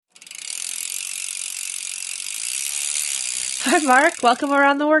Hi, Mark. Welcome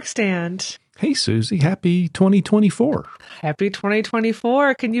around the workstand. Hey, Susie. Happy 2024. Happy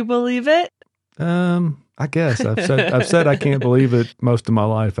 2024. Can you believe it? I guess I've said I can't believe it most of my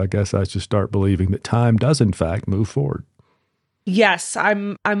life. I guess I should start believing that time does in fact move forward. Yes,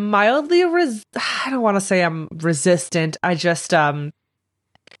 I'm mildly I don't want to say I'm resistant. I just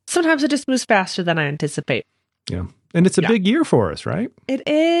sometimes it just moves faster than I anticipate. Yeah. And it's a big year for us, right? It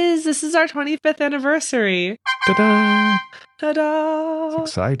is. This is our 25th anniversary. Ta-da! Ta-da! It's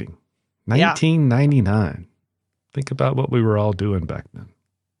exciting. 1999. Think about what we were all doing back then.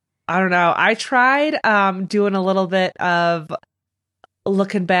 I don't know. I tried doing a little bit of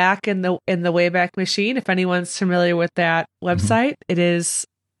looking back in the Wayback Machine. If anyone's familiar with that website, It is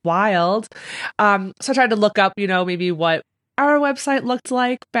wild. So I tried to look up, maybe what our website looked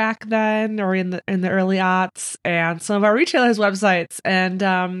like back then, or in the early aughts, and some of our retailers' websites, and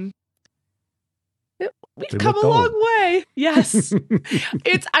we've come a long way. Yes,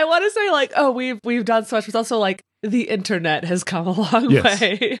 I want to say we've done so much, but it's also like the internet has come a long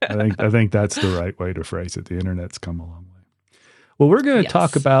way. I think that's the right way to phrase it. The internet's come a long way. Well, we're going to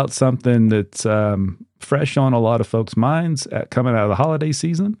talk about something that's fresh on a lot of folks' minds coming out of the holiday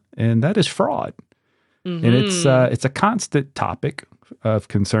season, and that is fraud. Mm-hmm. And it's a constant topic of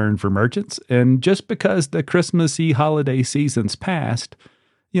concern for merchants. And just because the Christmassy holiday season's passed,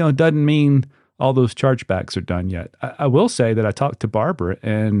 doesn't mean all those chargebacks are done yet. I will say that I talked to Barbara,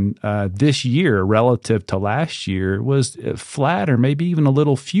 and this year relative to last year was flat or maybe even a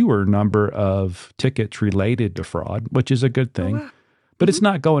little fewer number of tickets related to fraud, which is a good thing. Oh, wow. But it's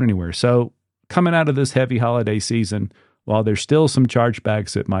not going anywhere. So coming out of this heavy holiday season, while there's still some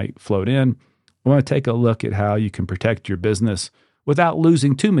chargebacks that might float in, I want to take a look at how you can protect your business without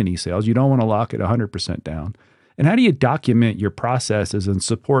losing too many sales. You don't want to lock it 100% down. And how do you document your processes and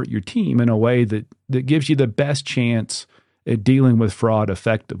support your team in a way that gives you the best chance at dealing with fraud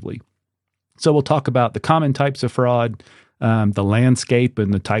effectively? So we'll talk about the common types of fraud, the landscape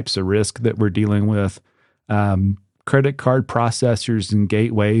and the types of risk that we're dealing with, credit card processors and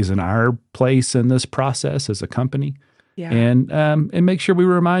gateways and our place in this process as a company. Yeah. And make sure we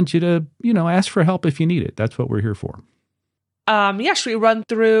remind you to, ask for help if you need it. That's what we're here for. Should we run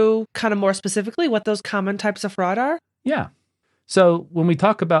through kind of more specifically what those common types of fraud are? Yeah. So when we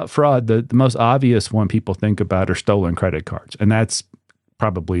talk about fraud, the most obvious one people think about are stolen credit cards. And that's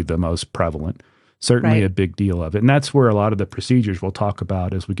probably the most prevalent, certainly a big deal of it. And that's where a lot of the procedures we'll talk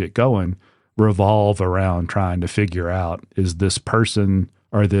about as we get going revolve around trying to figure out, is this person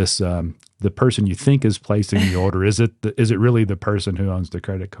or this the person you think is placing the order, is it really the person who owns the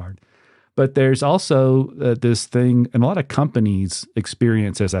credit card? But there's also this thing, and a lot of companies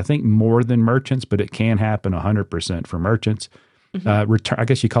experience this, I think more than merchants, but it can happen 100% for merchants. Mm-hmm. I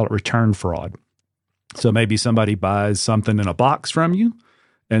guess you call it return fraud. So maybe somebody buys something in a box from you,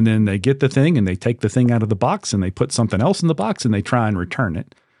 and then they get the thing and they take the thing out of the box and they put something else in the box and they try and return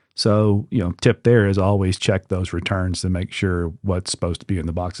it. So, tip there is always check those returns to make sure what's supposed to be in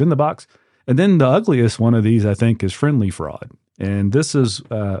the box. And then the ugliest one of these, I think, is friendly fraud. And this is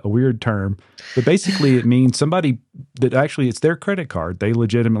a weird term, but basically it means somebody that actually it's their credit card. They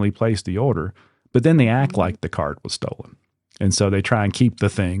legitimately placed the order, but then they act like the card was stolen. And so they try and keep the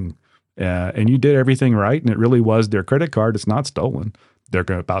thing. And you did everything right, and it really was their credit card. It's not stolen. They're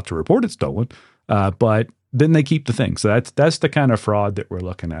about to report it stolen, but then they keep the thing. So that's the kind of fraud that we're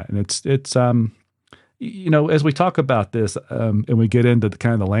looking at. And it's as we talk about this and we get into the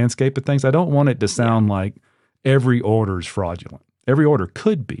kind of the landscape of things, I don't want it to sound like every order is fraudulent. Every order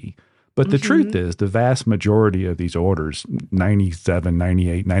could be, but the truth is the vast majority of these orders, 97,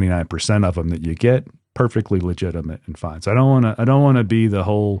 98, 99% of them that you get, perfectly legitimate and fine. So I don't want to be the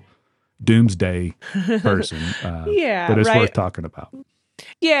whole doomsday person, but it's worth talking about.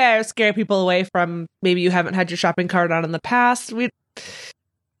 Yeah, scare people away from maybe you haven't had your shopping cart on in the past.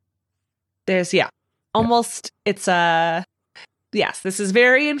 It's this is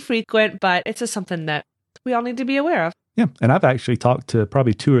very infrequent, but it's just something that we all need to be aware of. Yeah, and I've actually talked to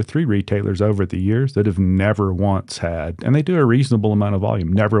probably 2 or 3 retailers over the years that have never once had, and they do a reasonable amount of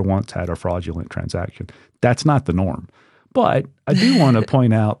volume, never once had a fraudulent transaction. That's not the norm. But I do want to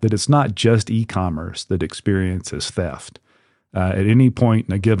point out that it's not just e-commerce that experiences theft. At any point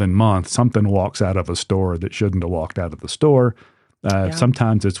in a given month, something walks out of a store that shouldn't have walked out of the store.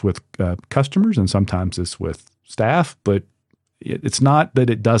 Sometimes it's with customers and sometimes it's with staff, but it's not that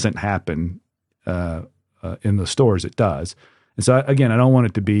it doesn't happen in the stores. It does. And so, again, I don't want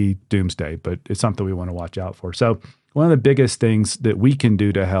it to be doomsday, but it's something we want to watch out for. So one of the biggest things that we can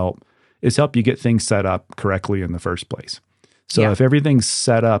do to help is help you get things set up correctly in the first place. So if everything's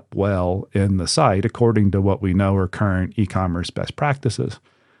set up well in the site, according to what we know are current e-commerce best practices,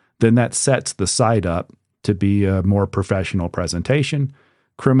 then that sets the site up to be a more professional presentation.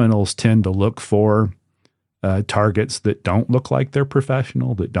 Criminals tend to look for targets that don't look like they're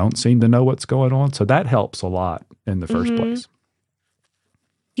professional, that don't seem to know what's going on. So that helps a lot in the first place.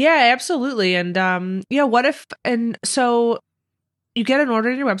 Yeah, absolutely. And, what if, and so you get an order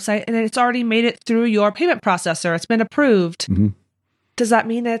on your website and it's already made it through your payment processor. It's been approved. Mm-hmm. Does that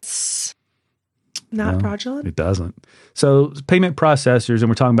mean it's not fraudulent? It doesn't. So payment processors, and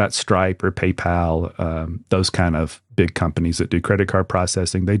we're talking about Stripe or PayPal, those kind of big companies that do credit card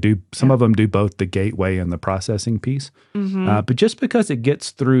processing, they do, some of them do both the gateway and the processing piece. But just because it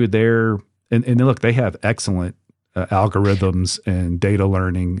gets through their, and look, they have excellent algorithms and data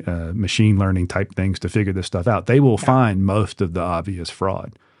learning, machine learning type things to figure this stuff out. They will find most of the obvious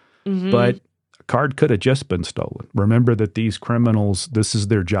fraud. But a card could have just been stolen. Remember that these criminals, this is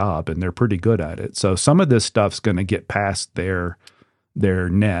their job and they're pretty good at it. So some of this stuff's going to get past their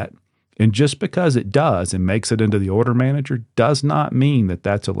net. And just because it does and makes it into the order manager does not mean that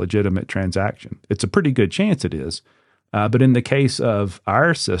that's a legitimate transaction. It's a pretty good chance it is. But in the case of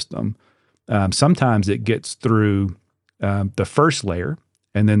our system, sometimes it gets through the first layer,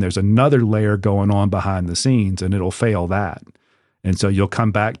 and then there's another layer going on behind the scenes, and it'll fail that. And so you'll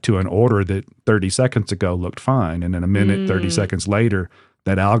come back to an order that 30 seconds ago looked fine, and in a minute, 30 seconds later,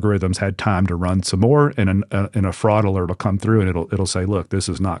 that algorithm's had time to run some more, and a fraud alert will come through, and it'll say, look, this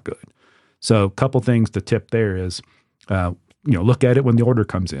is not good. So a couple things to tip there is, look at it when the order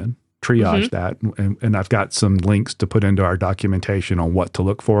comes in. Triage that, and I've got some links to put into our documentation on what to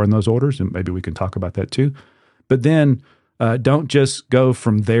look for in those orders, and maybe we can talk about that too. But then don't just go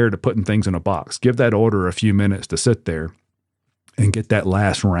from there to putting things in a box. Give that order a few minutes to sit there and get that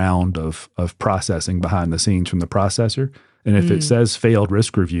last round of processing behind the scenes from the processor. And if it says failed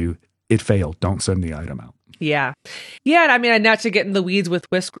risk review, it failed. Don't send the item out. Yeah. Yeah, and I mean, not to get in the weeds with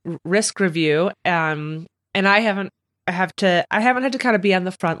risk review, and I haven't had to kind of be on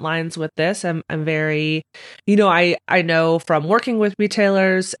the front lines with this. I'm very, I know from working with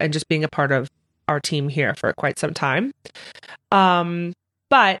retailers and just being a part of our team here for quite some time.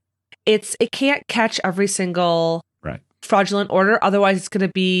 But it can't catch every single fraudulent order. Otherwise it's going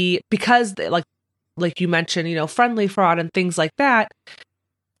to be, because like you mentioned, friendly fraud and things like that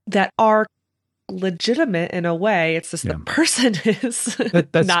are legitimate in a way. It's just the person is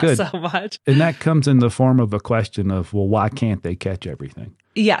that's not good. So much. And that comes in the form of a question of, well, why can't they catch everything?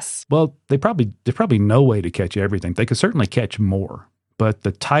 Yes. Well, there's probably no way to catch everything. They could certainly catch more, but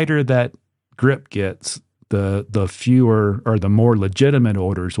the tighter that grip gets, the fewer or the more legitimate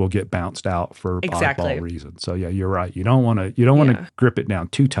orders will get bounced out for oddball reasons. So yeah, you're right. You don't want to grip it down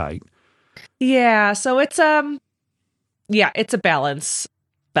too tight. Yeah. So it's it's a balance,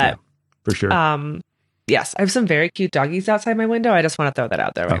 but for sure. Yes, I have some very cute doggies outside my window. I just want to throw that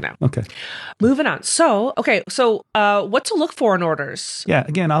out there right now. Okay. Moving on. So what to look for in orders? Yeah.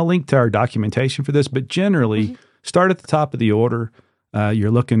 Again, I'll link to our documentation for this, but generally start at the top of the order.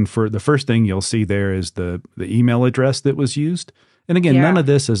 You're looking for, the first thing you'll see there is the email address that was used. And again, none of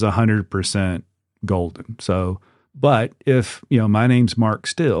this is 100% golden. So, but if, my name's Mark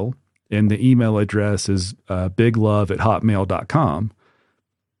Still and the email address is biglove@hotmail.com,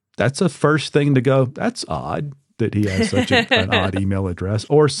 that's a first thing to go, that's odd that he has such an odd email address,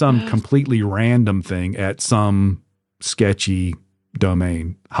 or some completely random thing at some sketchy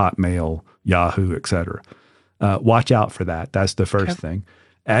domain, Hotmail, Yahoo, etc. Watch out for that. That's the first thing.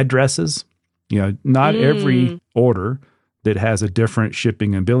 Addresses, not every order that has a different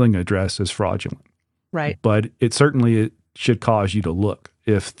shipping and billing address is fraudulent. Right. But it should cause you to look.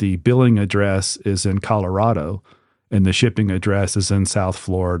 If the billing address is in Colorado and the shipping address is in South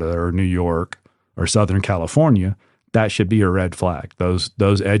Florida or New York or Southern California, that should be a red flag.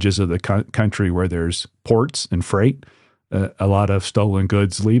 Those edges of the country where there's ports and freight, a lot of stolen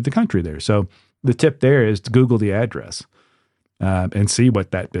goods leave the country there. So the tip there is to Google the address and see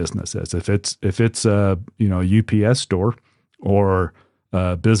what that business is. If it's a UPS store or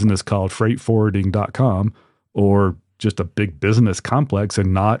a business called freightforwarding.com or just a big business complex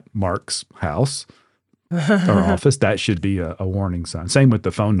and not Mark's house or office, that should be a warning sign. Same with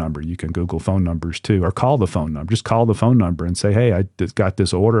the phone number. You can Google phone numbers too, or call the phone number. Just call the phone number and say, hey, I got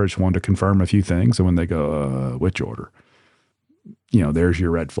this order. I just wanted to confirm a few things. And when they go, which order? There's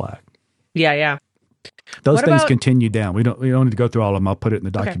your red flag. Yeah. Those things continue down. We don't need to go through all of them. I'll put it in the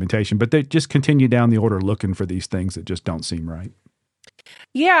documentation, but they just continue down the order looking for these things that just don't seem right.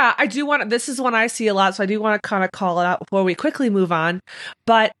 Yeah, I do want to, this is one I see a lot, so I do want to kind of call it out before we quickly move on.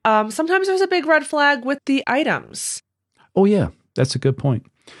 But sometimes there's a big red flag with the items. Oh yeah, that's a good point.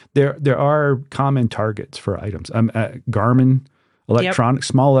 There are common targets for items. Garmin electronics,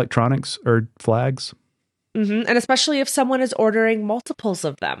 small electronics are flags. Mm-hmm. And especially if someone is ordering multiples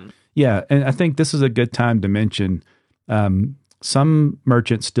of them. Yeah, and I think this is a good time to mention some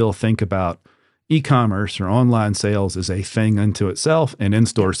merchants still think about e-commerce or online sales as a thing unto itself, and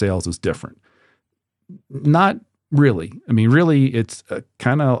in-store sales is different. Not really. I mean, really, it's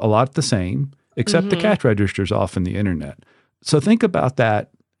kind of a lot the same, except the cash register is off in the internet. So think about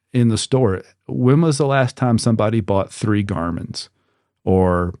that in the store. When was the last time somebody bought 3 Garmins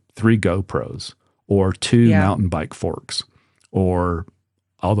or 3 GoPros or 2 mountain bike forks or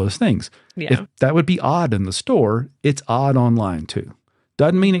all those things? Yeah. If that would be odd in the store, it's odd online too.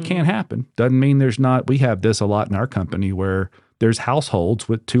 Doesn't mean it can't happen. Doesn't mean there's not. We have this a lot in our company where there's households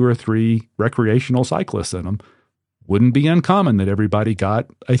with 2 or 3 recreational cyclists in them. Wouldn't be uncommon that everybody got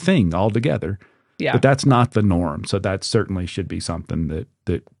a thing all together. Yeah. But that's not the norm. So that certainly should be something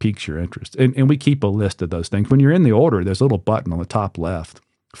that piques your interest. And we keep a list of those things. When you're in the order, there's a little button on the top left,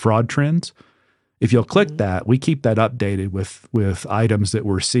 fraud trends. If you'll click that, we keep that updated with items that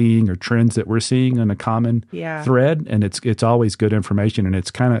we're seeing or trends that we're seeing in a common thread. And it's always good information. And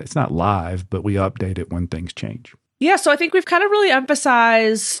it's not live, but we update it when things change. Yeah. So I think we've kind of really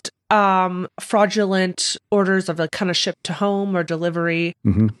emphasized fraudulent orders of kind of ship to home or delivery.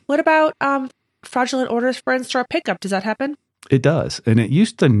 Mm-hmm. What about fraudulent orders for in-store pickup? Does that happen? It does. And it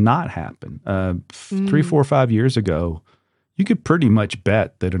used to not happen. 3, 4, 5 years ago, you could pretty much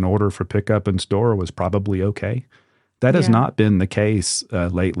bet that an order for pickup in store was probably okay. That has not been the case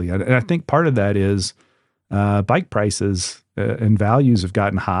lately. And I think part of that is bike prices and values have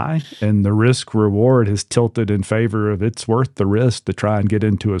gotten high, and the risk reward has tilted in favor of it's worth the risk to try and get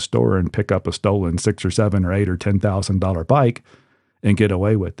into a store and pick up a stolen $6 or $7 or $8 or $10,000 bike and get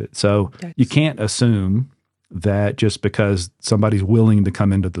away with it. So you can't assume that just because somebody's willing to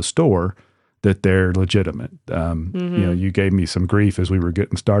come into the store that they're legitimate. You gave me some grief as we were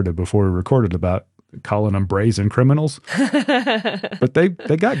getting started before we recorded about calling them brazen criminals, but they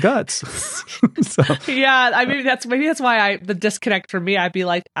got guts. So. Yeah, I mean that's why the disconnect for me. I'd be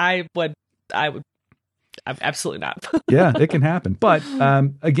like, I'm absolutely not. Yeah, it can happen. But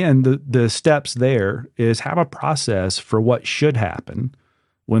again, the steps there is have a process for what should happen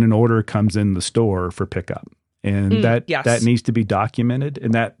when an order comes in the store for pickup. And that needs to be documented.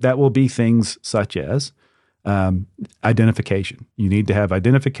 And that will be things such as identification. You need to have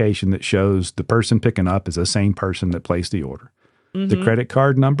identification that shows the person picking up is the same person that placed the order. Mm-hmm. The credit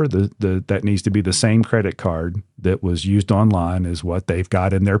card number, that needs to be the same credit card that was used online as what they've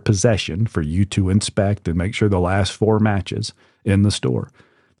got in their possession for you to inspect and make sure the last 4 matches in the store.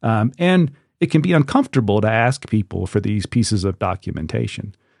 And it can be uncomfortable to ask people for these pieces of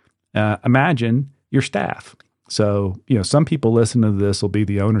documentation. Imagine your staff. So, some people listening to this will be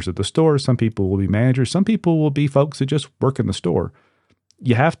the owners of the store. Some people will be managers. Some people will be folks that just work in the store.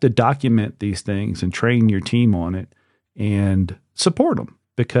 You have to document these things and train your team on it and support them,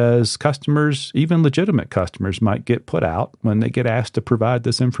 because customers, even legitimate customers, might get put out when they get asked to provide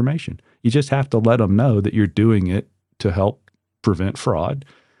this information. You just have to let them know that you're doing it to help prevent fraud.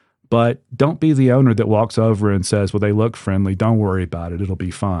 But don't be the owner that walks over and says, well, they look friendly. Don't worry about it. It'll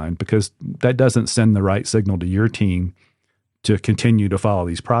be fine, because that doesn't send the right signal to your team to continue to follow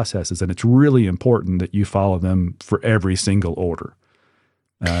these processes. And it's really important that you follow them for every single order.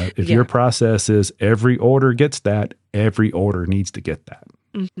 If your process is every order gets that, every order needs to get that.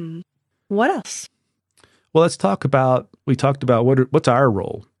 Mm-hmm. What else? Well, we talked about what's our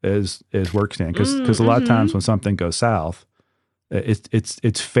role as Workstand, because a lot of times when something goes south,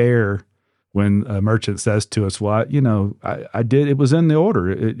 it's fair when a merchant says to us, well, I did, it was in the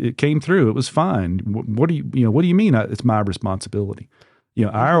order. It came through. It was fine. What do you mean? It's my responsibility.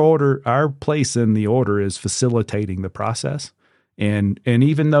 Our place in the order is facilitating the process. And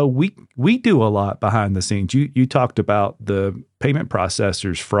even though we do a lot behind the scenes, you talked about the payment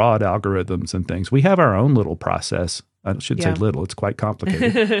processors, fraud algorithms and things. We have our own little process. I shouldn't say little, it's quite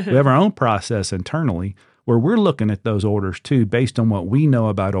complicated. We have our own process internally where we're looking at those orders too, based on what we know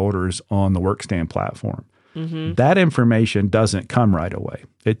about orders on the Workstand platform. Mm-hmm. That information doesn't come right away.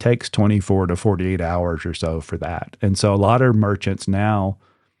 It takes 24 to 48 hours or so for that. And so a lot of merchants now,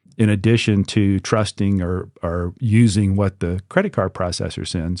 in addition to trusting or using what the credit card processor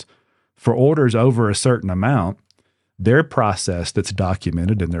sends, for orders over a certain amount, their process that's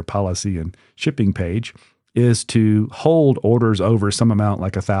documented in their policy and shipping page is to hold orders over some amount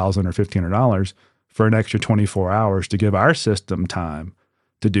like $1,000 or $1,500 for an extra 24 hours to give our system time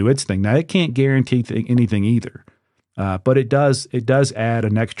to do its thing. Now, it can't guarantee anything either. But it does add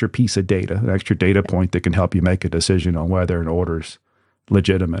an extra piece of data, an extra data point that can help you make a decision on whether an order's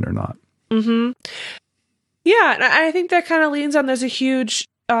legitimate or not. Mm-hmm. Yeah, and I think that kind of leans on there's a huge,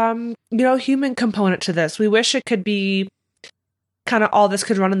 human component to this. We wish it could be kind of all this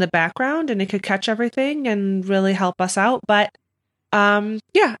could run in the background and it could catch everything and really help us out. But I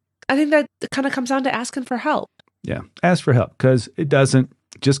think that kind of comes down to asking for help. Yeah, ask for help, because it doesn't,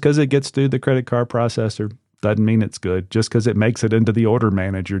 just because it gets through the credit card processor doesn't mean it's good. Just because it makes it into the order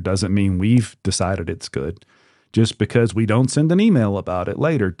manager doesn't mean we've decided it's good. Just because we don't send an email about it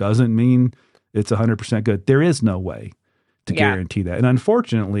later doesn't mean it's 100% good. There is no way to guarantee that. And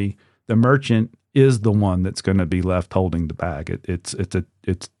unfortunately, the merchant is the one that's going to be left holding the bag. It's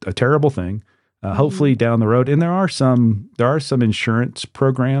a terrible thing. Hopefully down the road, and there are some insurance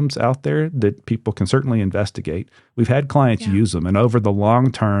programs out there that people can certainly investigate. We've had clients use them, and over the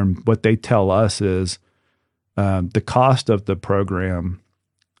long term, what they tell us is the cost of the program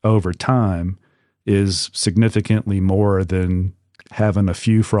over time is significantly more than having a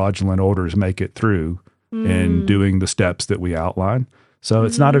few fraudulent orders make it through and doing the steps that we outline. So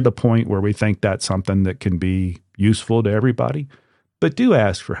it's not at a point where we think that's something that can be useful to everybody. But do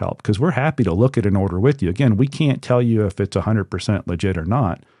ask for help, because we're happy to look at an order with you. Again, we can't tell you if it's 100% legit or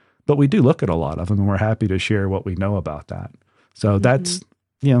not, but we do look at a lot of them, and we're happy to share what we know about that. So that's,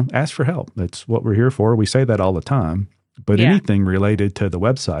 ask for help. That's what we're here for. We say that all the time. But anything related to the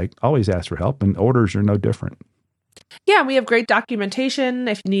website, always ask for help, and orders are no different. Yeah, we have great documentation.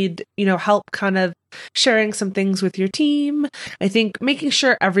 If you need, help kind of sharing some things with your team, I think making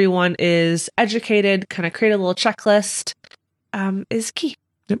sure everyone is educated, kind of create a little checklist is key.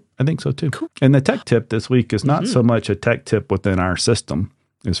 Yep, I think so too. Cool. And the tech tip this week is not so much a tech tip within our system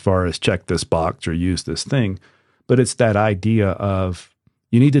as far as check this box or use this thing, but it's that idea of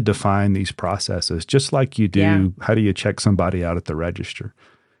you need to define these processes just like you do. How do you check somebody out at the register?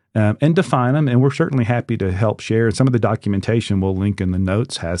 And define them. And we're certainly happy to help share. Some of the documentation we'll link in the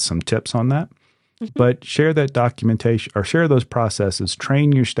notes has some tips on that. But share that documentation or share those processes,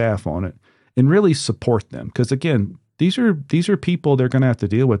 train your staff on it, and really support them. Because again, these are people they're going to have to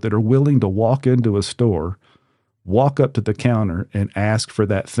deal with that are willing to walk into a store, walk up to the counter and ask for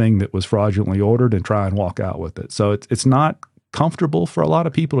that thing that was fraudulently ordered and try and walk out with it. So it's not comfortable for a lot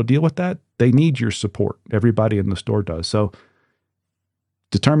of people to deal with that. They need your support. Everybody in the store does. So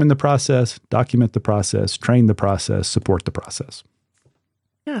determine the process, document the process, train the process, support the process.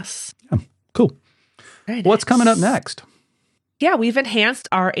 Yes. Yeah, cool. What's coming up next? Yeah, we've enhanced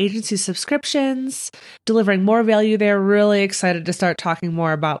our agency subscriptions, delivering more value there. Really excited to start talking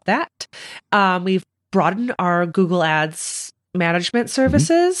more about that. We've broadened our Google Ads management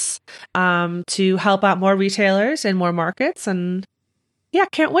services to help out more retailers in more markets. And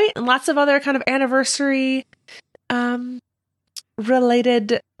can't wait. And lots of other kind of anniversary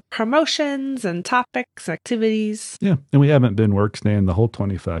related promotions and topics, activities. Yeah. And we haven't been Workstand the whole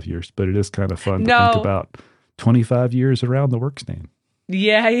 25 years, but it is kind of fun to think about 25 years around the Workstand.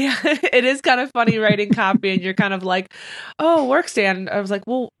 Yeah. It is kind of funny writing copy and you're kind of like, oh, Workstand. I was like,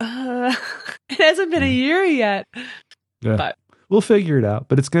 well, it hasn't been a year yet. Yeah. But we'll figure it out.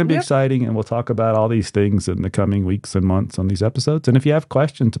 But it's going to be exciting, and we'll talk about all these things in the coming weeks and months on these episodes. And if you have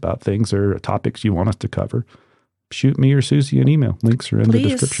questions about things or topics you want us to cover, shoot me or Susie an email. Links are in the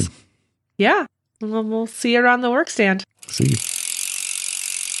description. Yeah. We'll see you around the Workstand. See you.